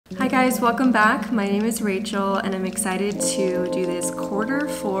Hi guys, welcome back. My name is Rachel and I'm excited to do this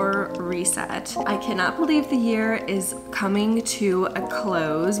Q4 reset. I cannot believe the year is coming to a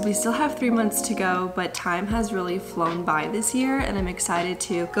close. We still have 3 months to go, but time has really flown by this year and I'm excited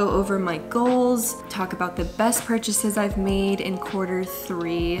to go over my goals, talk about the best purchases I've made in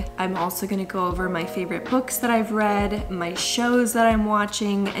Q3. I'm also gonna go over my favorite books that I've read, my shows that I'm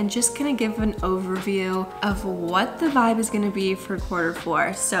watching, and just gonna give an overview of what the vibe is gonna be for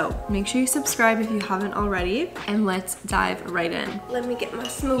Q4. So make sure you subscribe if you haven't already, and let's dive right in. Let me get my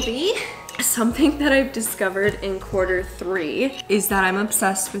smoothie. Something that I've discovered in Q3 is that I'm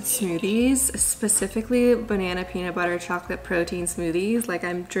obsessed with smoothies, specifically banana peanut butter chocolate protein smoothies. Like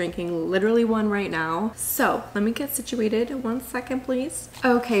I'm drinking literally one right now. So let me get situated. 1 second, please.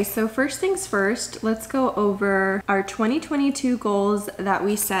 Okay, so first things first, let's go over our 2022 goals that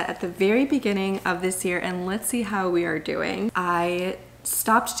we set at the very beginning of this year, and let's see how we are doing. I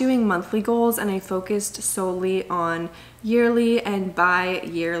stopped doing monthly goals and I focused solely on yearly and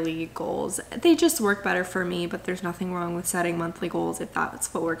bi-yearly goals. They just work better for me, but there's nothing wrong with setting monthly goals if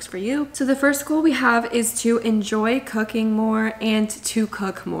that's what works for you. So the first goal we have is to enjoy cooking more and to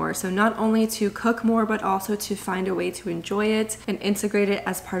cook more. So not only to cook more, but also to find a way to enjoy it and integrate it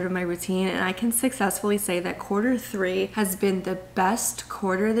as part of my routine. And I can successfully say that Q3 has been the best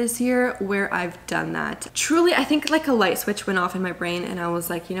quarter this year where I've done that. Truly, I think like a light switch went off in my brain and I was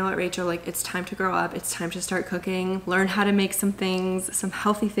like, you know what, Rachel, like it's time to grow up. It's time to start cooking, learn how to make some things, some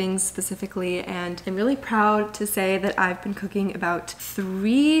healthy things specifically, and I'm really proud to say that I've been cooking about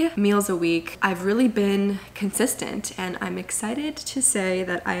 3 meals a week. I've really been consistent and I'm excited to say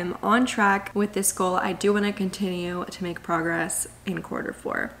that I am on track with this goal. I do want to continue to make progress in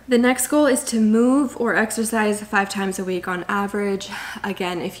Q4. The next goal is to move or exercise 5 times a week on average.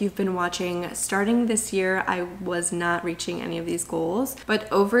 Again, if you've been watching, starting this year, I was not reaching any of these goals, but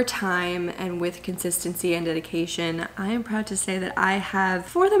over time and with consistency and dedication, I am proud to say that I have,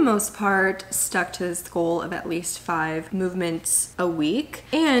 for the most part, stuck to this goal of at least 5 movements a week.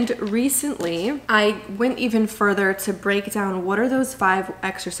 And recently, I went even further to break down what are those 5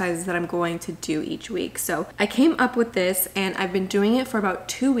 exercises that I'm going to do each week. So I came up with this and I've been doing it for about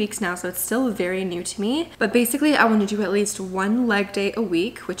 2 weeks now, so it's still very new to me. But basically, I want to do at least 1 leg day a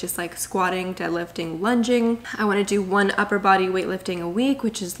week, which is like squatting, deadlifting, lunging. I want to do 1 upper body weightlifting a week,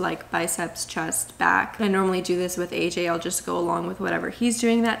 which is like biceps, chest, back. I normally do this with AJ. I'll just go along with whatever he's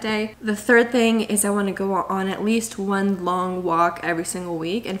doing that day. The third thing is I want to go on at least 1 long walk every single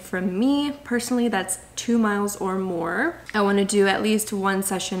week. And for me personally, that's 2 miles or more. I want to do at least 1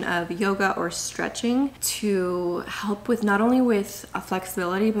 session of yoga or stretching to help with not only with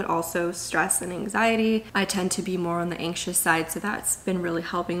flexibility, but also stress and anxiety. I tend to be more on the anxious side, so that's been really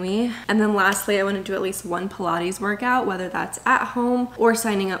helping me. And then lastly, I want to do at least 1 Pilates workout, whether that's at home or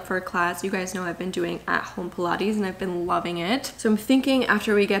signing up for a class. You guys know I've been doing at-home Pilates and I've been loving it. So I'm thinking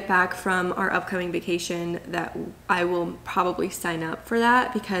after we get back from our upcoming vacation that I will probably sign up for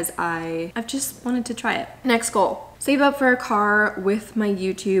that because I've just wanted to try it. Next goal. Save up for a car with my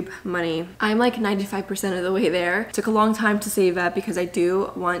YouTube money. I'm like 95% of the way there. It took a long time to save up because I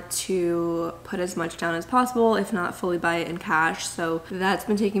do want to put as much down as possible, if not fully buy it in cash. So that's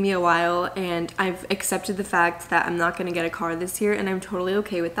been taking me a while and I've accepted the fact that I'm not gonna get a car this year and I'm totally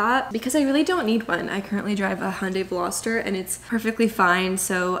okay with that because I really don't need one. I currently drive a Hyundai Veloster and it's perfectly fine.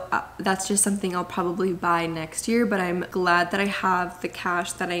 So that's just something I'll probably buy next year, but I'm glad that I have the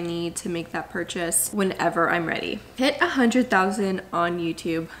cash that I need to make that purchase whenever I'm ready. Hit 100,000 on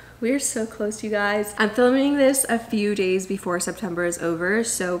YouTube. We're so close, you guys. I'm filming this a few days before September is over.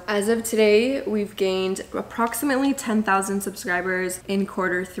 So as of today, we've gained approximately 10,000 subscribers in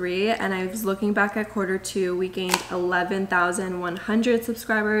Q3. And I was looking back at Q2, we gained 11,100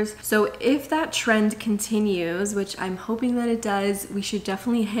 subscribers. So if that trend continues, which I'm hoping that it does, we should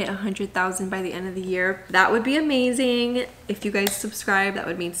definitely hit 100,000 by the end of the year. That would be amazing. If you guys subscribe, that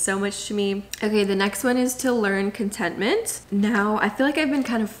would mean so much to me. Okay, the next one is to learn contentment. Now, I feel like I've been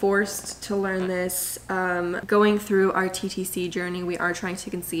kind of forced to learn this going through our TTC journey. We are trying to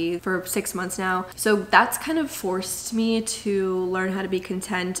conceive for 6 months now. So that's kind of forced me to learn how to be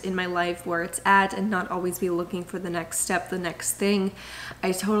content in my life where it's at and not always be looking for the next step, the next thing.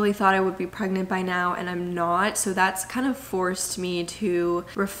 I totally thought I would be pregnant by now and I'm not. So that's kind of forced me to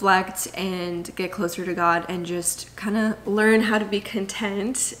reflect and get closer to God and just kind of learn how to be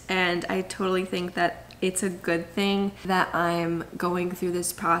content. And I totally think that it's a good thing that I'm going through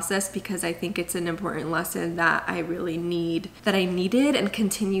this process because I think it's an important lesson that I really need, that I needed and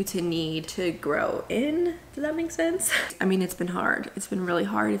continue to need to grow in. Does that make sense? I mean, it's been hard. It's been really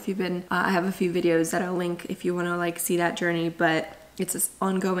hard. If you've been, I have a few videos that I'll link if you want to like see that journey, but It's this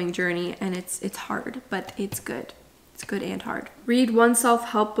ongoing journey, and it's hard, but it's good. It's good and hard. Read one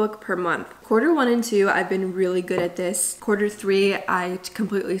self-help book per month. Quarter 1 and 2, I've been really good at this. Quarter 3, I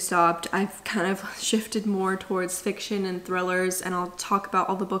completely stopped. I've kind of shifted more towards fiction and thrillers, and I'll talk about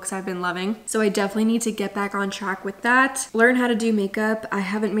all the books I've been loving. So I definitely need to get back on track with that. Learn how to do makeup. I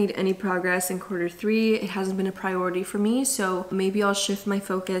haven't made any progress in quarter 3. It hasn't been a priority for me, so maybe I'll shift my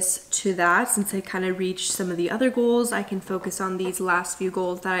focus to that. Since I kind of reached some of the other goals, I can focus on these last few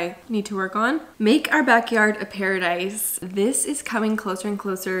goals that I need to work on. Make our backyard a paradise. This is coming closer and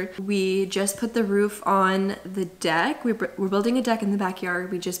closer. We just put the roof on the deck. We're building a deck in the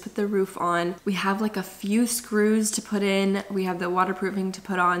backyard. We just put the roof on. We have like a few screws to put in. We have the waterproofing to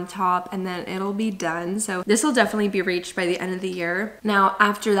put on top, and then it'll be done. So this will definitely be reached by the end of the year. Now,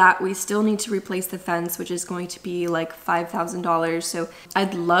 after that, we still need to replace the fence, which is going to be like $5,000. So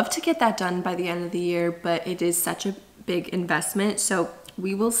I'd love to get that done by the end of the year, but it is such a big investment. So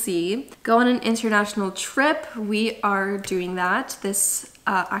we will see. Go on an international trip. We are doing that. This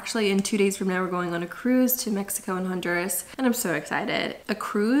actually in 2 days from now, we're going on a cruise to Mexico and Honduras, and I'm so excited. A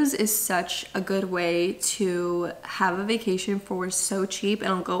cruise is such a good way to have a vacation for so cheap, and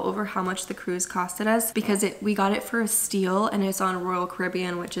I'll go over how much the cruise costed us because we got it for a steal, and it's on Royal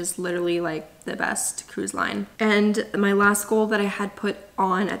Caribbean, which is literally like the best cruise line. And my last goal that I had put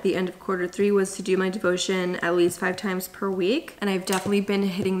on at the end of quarter 3 was to do my devotion at least 5 times per week, and I've definitely been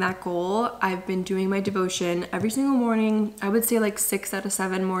hitting that goal. I've been doing my devotion every single morning. I would say like 6 out of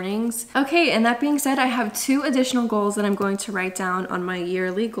 7 mornings. Okay, and that being said, I have 2 additional goals that I'm going to write down on my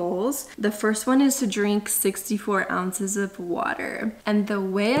yearly goals. The first one is to drink 64 ounces of water, and the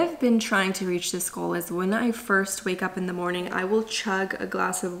way I've been trying to reach this goal is when I first wake up in the morning, I will chug a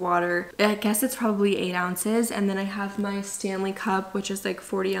glass of water. I guess it's probably 8 ounces, and then I have my Stanley cup, which is like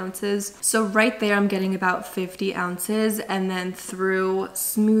 40 ounces. So right there, I'm getting about 50 ounces, and then through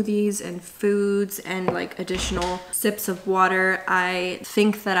smoothies and foods and like additional sips of water, I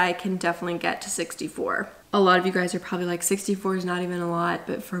think that I can definitely get to 64. A lot of you guys are probably like, 64 is not even a lot,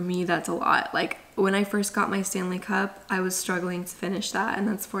 but for me, that's a lot. Like when I first got my Stanley cup, I was struggling to finish that, and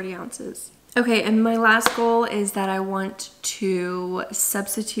that's 40 ounces. Okay, and my last goal is that I want to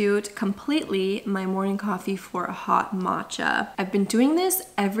substitute completely my morning coffee for a hot matcha. I've been doing this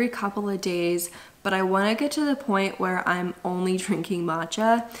every couple of days, but I want to get to the point where I'm only drinking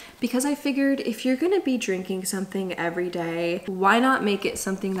matcha, because I figured if you're going to be drinking something every day, why not make it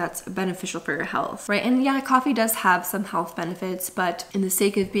something that's beneficial for your health, right? And yeah, coffee does have some health benefits, but in the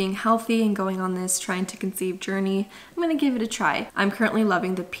sake of being healthy and going on this trying to conceive journey, I'm going to give it a try. I'm currently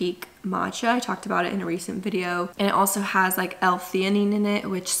loving the Peak matcha. I talked about it in a recent video, and it also has like L-theanine in it,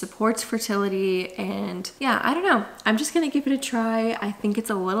 which supports fertility. And yeah, I don't know, I'm just gonna give it a try. I think it's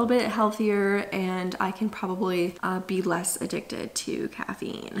a little bit healthier, and I can probably be less addicted to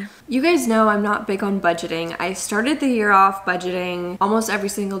caffeine. You guys know I'm not big on budgeting. I started the year off budgeting almost every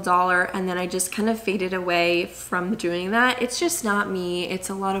single dollar, and then I just kind of faded away from doing that. It's just not me.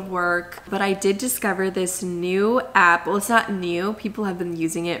 It's a lot of work, but I did discover this new app. Well, it's not new. People have been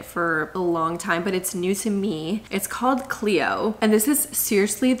using it for a long time, but it's new to me. It's called Clio, and this is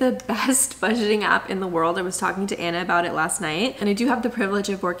seriously the best budgeting app in the world. I was talking to Anna about it last night, and I do have the privilege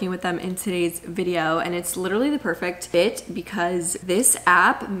of working with them in today's video, and it's literally the perfect fit because this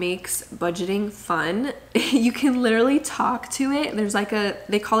app makes budgeting fun. You can literally talk to it. There's like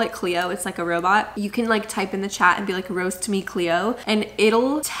they call it Clio. It's like a robot. You can like type in the chat and be like, roast me Clio, and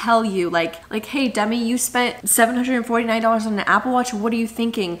it'll tell you like, hey dummy, you spent $749 on an Apple Watch. What are you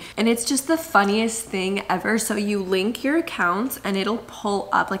thinking? And it's just the funniest thing ever. So you link your accounts and it'll pull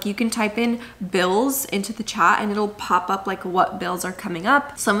up, like you can type in bills into the chat and it'll pop up like what bills are coming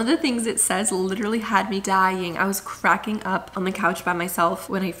up. Some of the things it says literally had me dying. I was cracking up on the couch by myself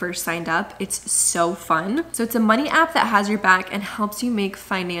when I first signed up. It's so fun. So it's a money app that has your back and helps you make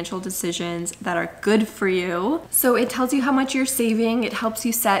financial decisions that are good for you. So it tells you how much you're saving. It helps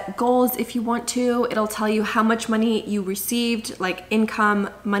you set goals if you want to. It'll tell you how much money you received, like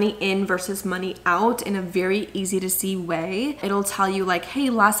income, money in versus money out, in a very easy to see way. It'll tell you like, hey,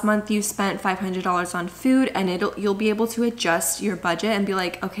 last month you spent $500 on food, and you'll be able to adjust your budget and be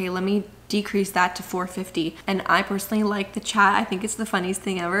like, okay, let me decrease that to $450. And I personally like the chat. I think it's the funniest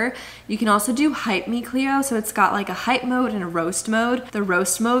thing ever. You can also do Hype Me Clio. So it's got like a hype mode and a roast mode. The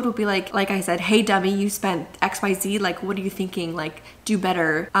roast mode will be like I said, hey dummy, you spent XYZ, like what are you thinking? Like do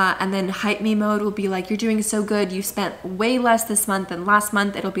better. And then Hype Me mode will be like, you're doing so good, you spent way less this month than last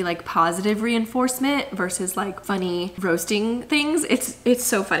month. It'll be like positive reinforcement versus like funny roasting things. It's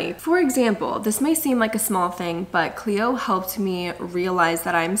so funny. For example, this may seem like a small thing, but Clio helped me realize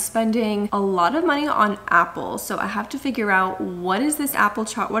that I'm spending spending a lot of money on Apple. So I have to figure out what is this Apple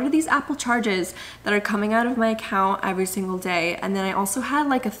what are these Apple charges that are coming out of my account every single day. And then I also had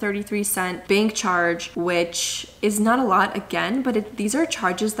like a 33-cent bank charge, which is not a lot again, but these are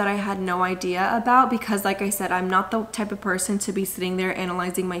charges that I had no idea about because like I said, I'm not the type of person to be sitting there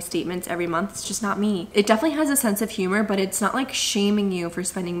analyzing my statements every month. It's just not me. It definitely has a sense of humor, but it's not like shaming you for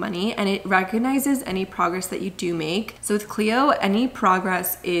spending money, and it recognizes any progress that you do make. So with Clio, any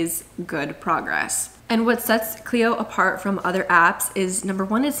progress is good progress. And what sets Clio apart from other apps is, number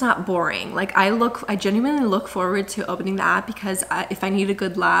one, it's not boring. Like I genuinely look forward to opening the app because if I need a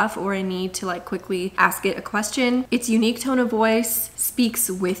good laugh or I need to like quickly ask it a question, its unique tone of voice speaks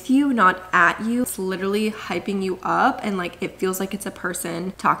with you, not at you. It's literally hyping you up and like it feels like it's a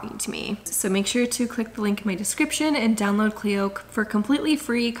person talking to me. So make sure to click the link in my description and download Clio for completely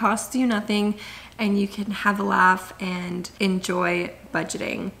free, costs you nothing, and you can have a laugh and enjoy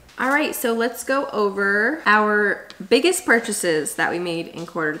budgeting. All right, so let's go over our biggest purchases that we made in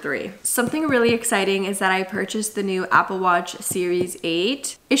Q3. Something really exciting is that I purchased the new Apple Watch Series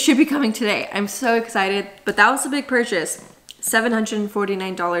 8. It should be coming today. I'm so excited, but that was a big purchase.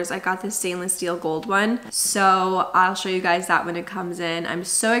 $749. I got this stainless steel gold one, so I'll show you guys that when it comes in. I'm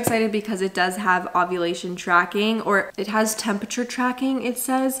so excited because it does have ovulation tracking, or it has temperature tracking, it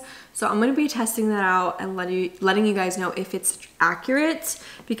says. So I'm gonna be testing that out and letting you guys know if it's accurate,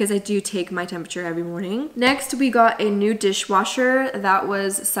 because I do take my temperature every morning. Next, we got a new dishwasher. That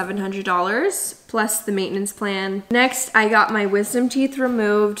was $700 plus the maintenance plan. Next, I got my wisdom teeth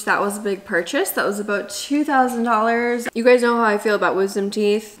removed. That was a big purchase. That was about $2,000. You guys know how I feel about wisdom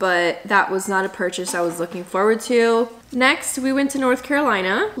teeth, but that was not a purchase I was looking forward to. Next, we went to North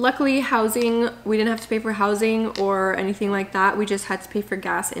Carolina. Luckily, housing, we didn't have to pay for housing or anything like that. We just had to pay for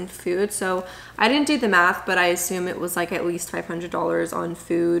gas and food. So I didn't do the math, but I assume it was like at least $500 on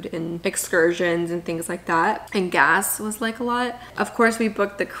food and excursions and things like that. And gas was like a lot. Of course, we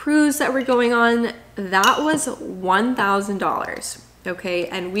booked the cruise that we're going on. That was $1,000. Okay,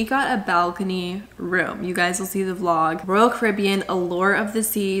 and we got a balcony room. You guys will see the vlog. Royal Caribbean, Allure of the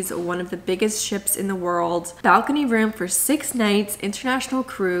Seas, one of the biggest ships in the world. Balcony room for 6 nights, international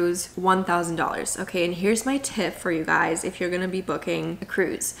cruise, $1,000. Okay, and here's my tip for you guys if you're gonna be booking a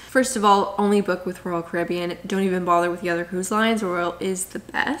cruise. First of all, only book with Royal Caribbean. Don't even bother with the other cruise lines. Royal is the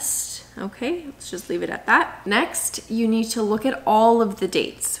best. Okay, let's just leave it at that. Next, you need to look at all of the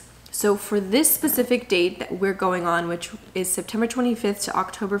dates. So for this specific date that we're going on, which is September 25th to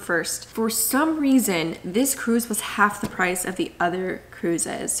October 1st, for some reason, this cruise was half the price of the other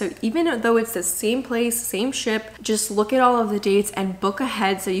cruises. So even though it's the same place, same ship, just look at all of the dates and book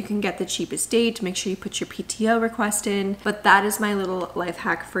ahead so you can get the cheapest date. Make sure you put your PTO request in. But that is my little life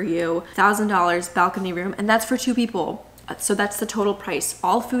hack for you. $1,000 balcony room, and that's for 2 people. So that's the total price.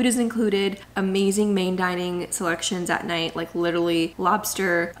 All food is included, amazing main dining selections at night, like literally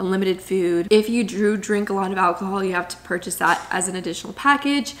lobster, unlimited food. If you do drink a lot of alcohol, you have to purchase that as an additional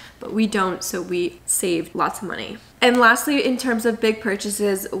package, but we don't, so we saved lots of money. And lastly, in terms of big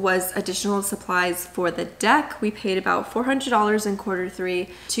purchases, was additional supplies for the deck. We paid about $400 in Q3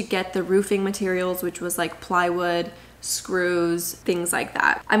 to get the roofing materials, which was like plywood, screws, things like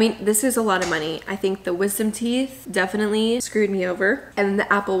that. I mean, this is a lot of money. I think the wisdom teeth definitely screwed me over, and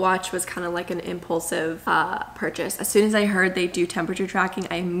the Apple Watch was kind of like an impulsive purchase. As soon as I heard they do temperature tracking,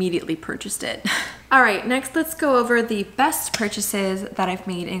 I immediately purchased it. All right, next let's go over the best purchases that I've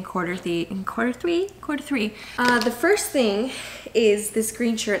made in Q3. The first thing is this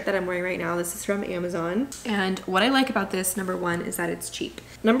green shirt that I'm wearing right now. This is from Amazon. And what I like about this, number one, is that it's cheap.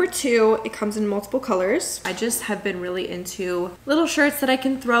 Number two, it comes in multiple colors. I just have been really into little shirts that I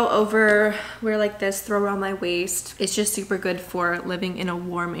can throw over, wear like this, throw around my waist. It's just super good for living in a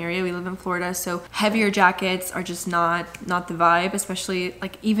warm area. We live in Florida, so heavier jackets are just not the vibe, especially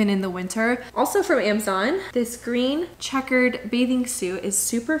like even in the winter. Also from Amazon, this green checkered bathing suit is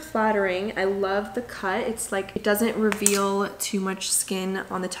super flattering. I love the cut. It's like, it doesn't reveal too much skin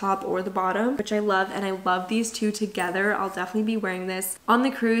on the top or the bottom, which I love, and I love these two together. I'll definitely be wearing this on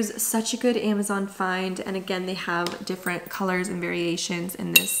the cruise. Such a good Amazon find, and again, they have different colors and variations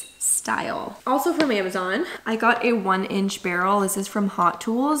in this style. Also from Amazon, I got a 1-inch barrel. This is from Hot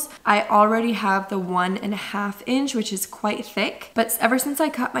Tools. I already have the 1.5 inch, which is quite thick, but ever since I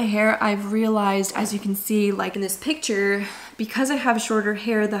cut my hair, I've realized, as you can see like in this picture, because I have shorter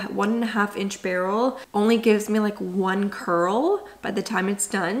hair, the 1.5-inch barrel only gives me like one curl by the time it's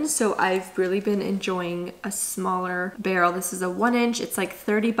done. So I've really been enjoying a smaller barrel. This is a 1-inch. It's like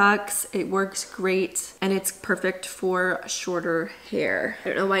 30 bucks. It works great and it's perfect for shorter hair. I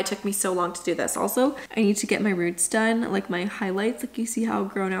don't know why it took me so long to do this. Also, I need to get my roots done, like my highlights. Like you see how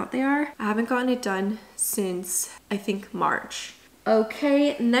grown out they are. I haven't gotten it done since I think March.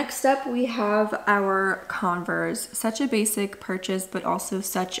 Okay, next up we have our Converse. Such a basic purchase, but also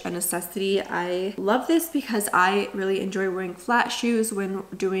such a necessity. I love this because I really enjoy wearing flat shoes when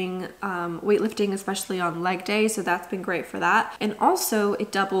doing weightlifting, especially on leg day. So that's been great for that. And also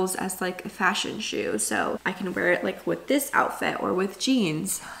it doubles as like a fashion shoe. So I can wear it like with this outfit or with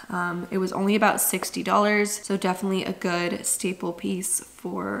jeans. It was only about $60. So definitely a good staple piece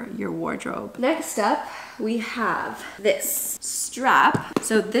for your wardrobe. Next up, we have this strap.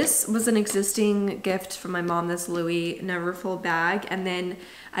 So this was an existing gift from my mom, this Louis Neverfull bag. And then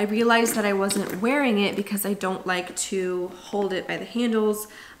I realized that I wasn't wearing it because I don't like to hold it by the handles.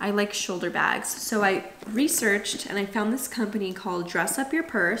 I like shoulder bags. So I researched and I found this company called Dress Up Your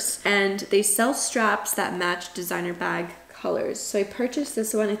Purse, and they sell straps that match designer bag colors. So I purchased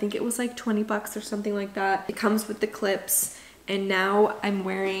this one. I think it was like 20 bucks or something like that. It comes with the clips. And now I'm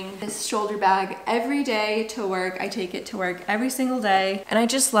wearing this shoulder bag every day to work. I take it to work every single day. And I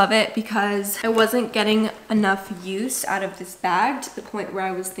just love it because I wasn't getting enough use out of this bag to the point where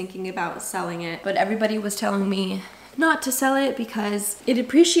I was thinking about selling it. But everybody was telling me not to sell it because it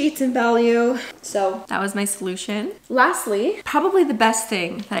appreciates in value. So that was my solution. Lastly, probably the best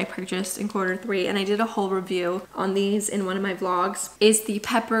thing that I purchased in Q3, and I did a whole review on these in one of my vlogs, is the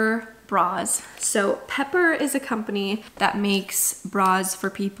Pepper bras. So Pepper is a company that makes bras for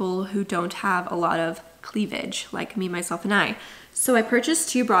people who don't have a lot of cleavage, like me, myself, and I. So I purchased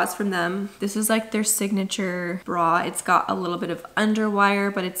 2 bras from them. This is like their signature bra. It's got a little bit of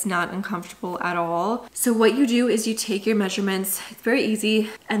underwire, but it's not uncomfortable at all. So what you do is you take your measurements, it's very easy,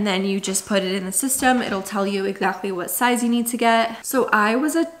 and then you just put it in the system. It'll tell you exactly what size you need to get. So I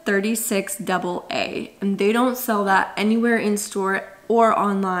was a 36 AA, and they don't sell that anywhere in store or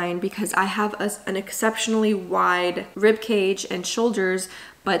online because I have an exceptionally wide rib cage and shoulders,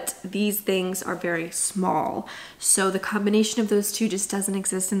 but these things are very small. So the combination of those two just doesn't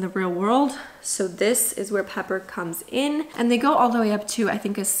exist in the real world. So this is where Pepper comes in, and they go all the way up to, I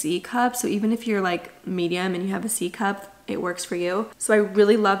think, a C cup. So even if you're like medium and you have a C cup, it works for you. So I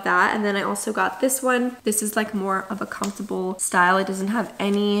really love that. And then I also got this one. This is like more of a comfortable style. It doesn't have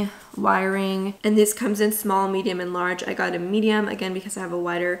any wiring, and this comes in small, medium, and large. I got a medium again because I have a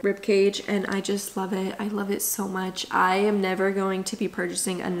wider rib cage, and I just love it. I love it so much. I am never going to be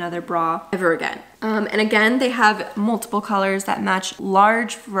purchasing another bra ever again. And again, they have multiple colors that match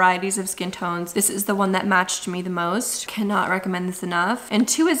large varieties of skin tones. This is the one that matched me the most. Cannot recommend this enough. And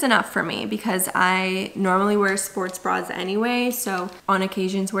 2 is enough for me because I normally wear sports bras anyway. So on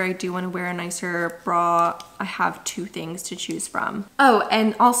occasions where I do want to wear a nicer bra, I have 2 things to choose from. Oh,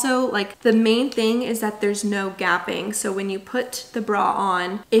 and also like the main thing is that there's no gapping. So when you put the bra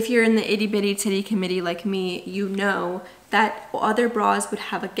on, if you're in the itty bitty titty committee like me, you know that other bras would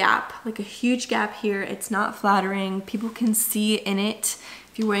have a gap, like a huge gap here. It's not flattering. People can see in it.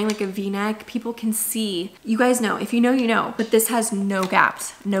 If you're wearing like a V-neck, people can see. You guys know, if you know, you know, but this has no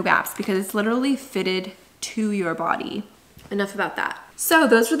gaps because it's literally fitted to your body. Enough about that. So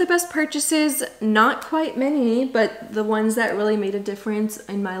those were the best purchases, not quite many, but the ones that really made a difference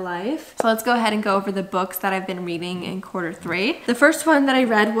in my life. So let's go ahead and go over the books that I've been reading in Q3. The first one that I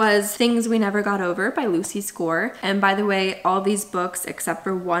read was Things We Never Got Over by Lucy Score. And by the way, all these books, except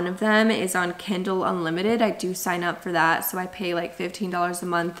for one of them, is on Kindle Unlimited. I do sign up for that, so I pay like $15 a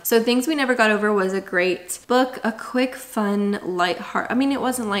month. So Things We Never Got Over was a great book, a quick, fun, lighthearted. I mean, it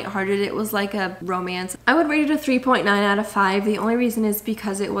wasn't lighthearted, it was like a romance. I would rate it a 3.9 out of 5. The only reason is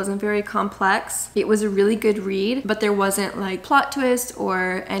because it wasn't very complex. It was a really good read, but there wasn't like plot twist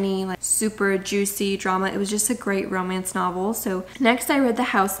or any like super juicy drama. It was just a great romance novel. So next I read The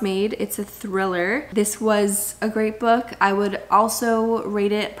Housemaid. It's a thriller. This was a great book. I would also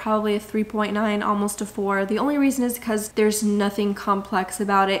rate it probably a 3.9, almost a 4. The only reason is because there's nothing complex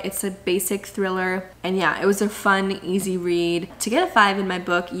about it. It's a basic thriller. And yeah, it was a fun, easy read. To get a 5 in my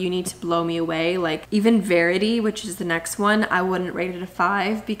book, you need to blow me away. Like even Verity, which is the next one, I wouldn't rate it a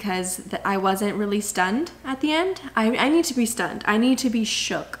 5 because I wasn't really stunned at the end. I need to be stunned. I need to be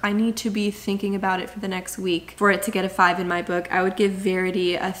shook. I need to be thinking about it for the next week for it to get a 5 in my book. I would give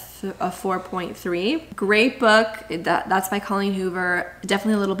Verity a 4.3. Great book. That's by Colleen Hoover.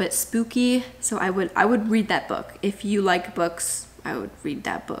 Definitely a little bit spooky. So I would read that book. If you like books, I would read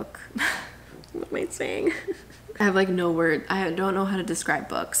that book. What am I saying? I have like no word. I don't know how to describe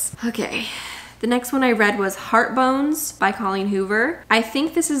books. Okay. The next one I read was Heartbones by Colleen Hoover. I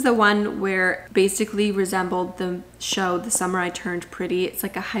think this is the one where basically resembled the show The Summer I Turned Pretty. It's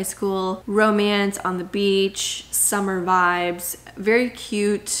like a high school romance on the beach, summer vibes, very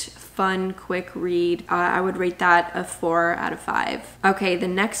cute, fun, quick read. I would rate that a 4 out of 5. Okay, the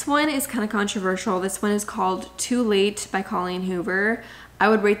next one is kind of controversial. This one is called Too Late by Colleen Hoover. I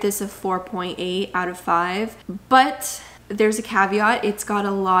would rate this a 4.8 out of 5, but there's a caveat. It's got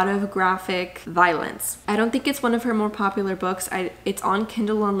a lot of graphic violence. I don't think it's one of her more popular books. It's on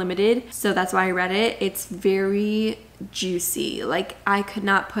Kindle Unlimited, so that's why I read it. It's very juicy. Like, I could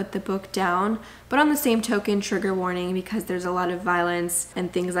not put the book down, but on the same token, trigger warning, because there's a lot of violence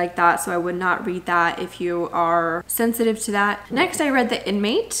and things like that, so I would not read that if you are sensitive to that. Next, I read The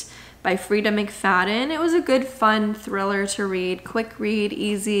Inmate by Frida McFadden. It was a good, fun thriller to read. Quick read,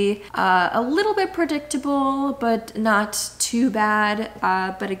 easy, a little bit predictable, but not too bad.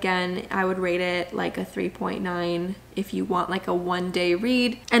 But again, I would rate it like a 3.9 if you want like a one-day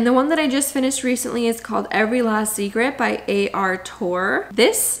read. And the one that I just finished recently is called Every Last Secret by A.R. Torr.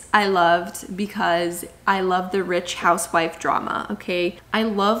 This I loved because I love the rich housewife drama, okay? I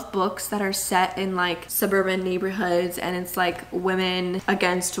love books that are set in like suburban neighborhoods and it's like women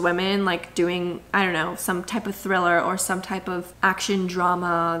against women, like doing, I don't know, some type of thriller or some type of action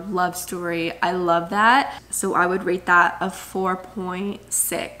drama, love story. I love that. So I would rate that a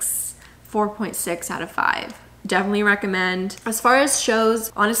 4.6 out of 5. Definitely recommend. As far as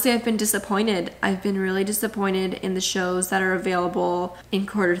shows, honestly, I've been disappointed. I've been really disappointed in the shows that are available in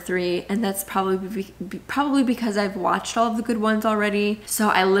Q3, and that's probably because I've watched all of the good ones already. So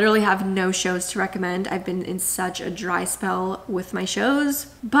I literally have no shows to recommend. I've been in such a dry spell with my shows,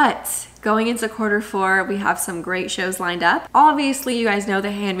 but going into Q4, we have some great shows lined up. Obviously, you guys know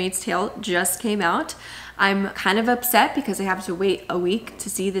The Handmaid's Tale just came out. I'm kind of upset because I have to wait a week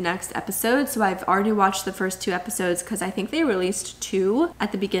to see the next episode. So I've already watched the first 2 episodes because I think they released 2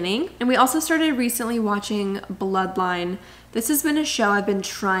 at the beginning. And we also started recently watching Bloodline. This has been a show I've been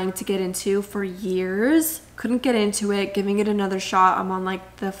trying to get into for years. Couldn't get into it, giving it another shot. I'm on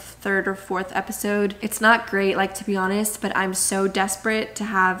like the 3rd or 4th episode. It's not great, like, to be honest, but I'm so desperate to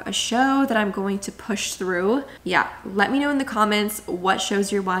have a show that I'm going to push through. Yeah, let me know in the comments what shows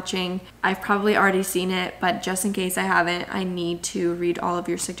you're watching. I've probably already seen it, but just in case I haven't, I need to read all of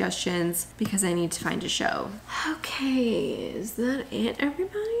your suggestions because I need to find a show. Okay, is that it,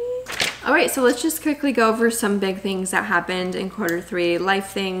 everybody? All right, so let's just quickly go over some big things that happened in Q3, life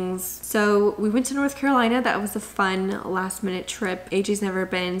things. So we went to North Carolina. That was a fun last minute trip. AJ's never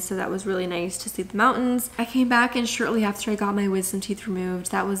been, so that was really nice to see the mountains. I came back and shortly after I got my wisdom teeth removed,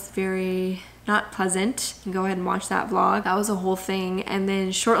 that was very not pleasant. You can go ahead and watch that vlog. That was a whole thing. And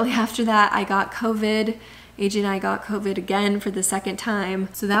then shortly after that, I got COVID. AJ and I got COVID again for the 2nd time,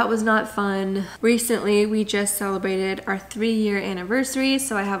 so that was not fun. Recently, we just celebrated our 3-year anniversary,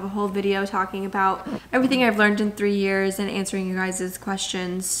 so I have a whole video talking about everything I've learned in 3 years and answering you guys'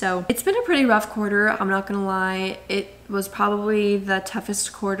 questions. So it's been a pretty rough quarter, I'm not gonna lie. It was probably the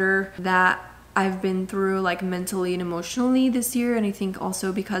toughest quarter that I've been through, like, mentally and emotionally this year, and I think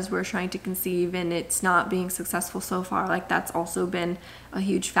also because we're trying to conceive and it's not being successful so far, like, that's also been a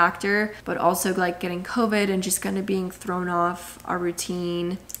huge factor. But also, like, getting COVID and just kind of being thrown off our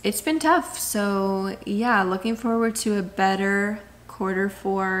routine, it's been tough. So yeah, looking forward to a better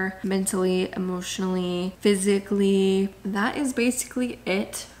Q4 mentally, emotionally, physically. That is basically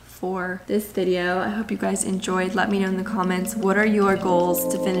it for this video. I hope you guys enjoyed. Let me know in the comments, what are your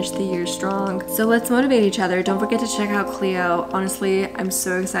goals to finish the year strong? So let's motivate each other. Don't forget to check out Clio. Honestly, I'm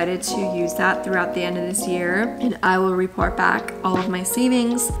so excited to use that throughout the end of this year, and I will report back all of my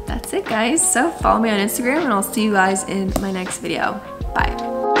savings. That's it, guys. So follow me on Instagram, and I'll see you guys in my next video.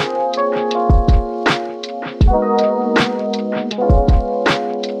 Bye.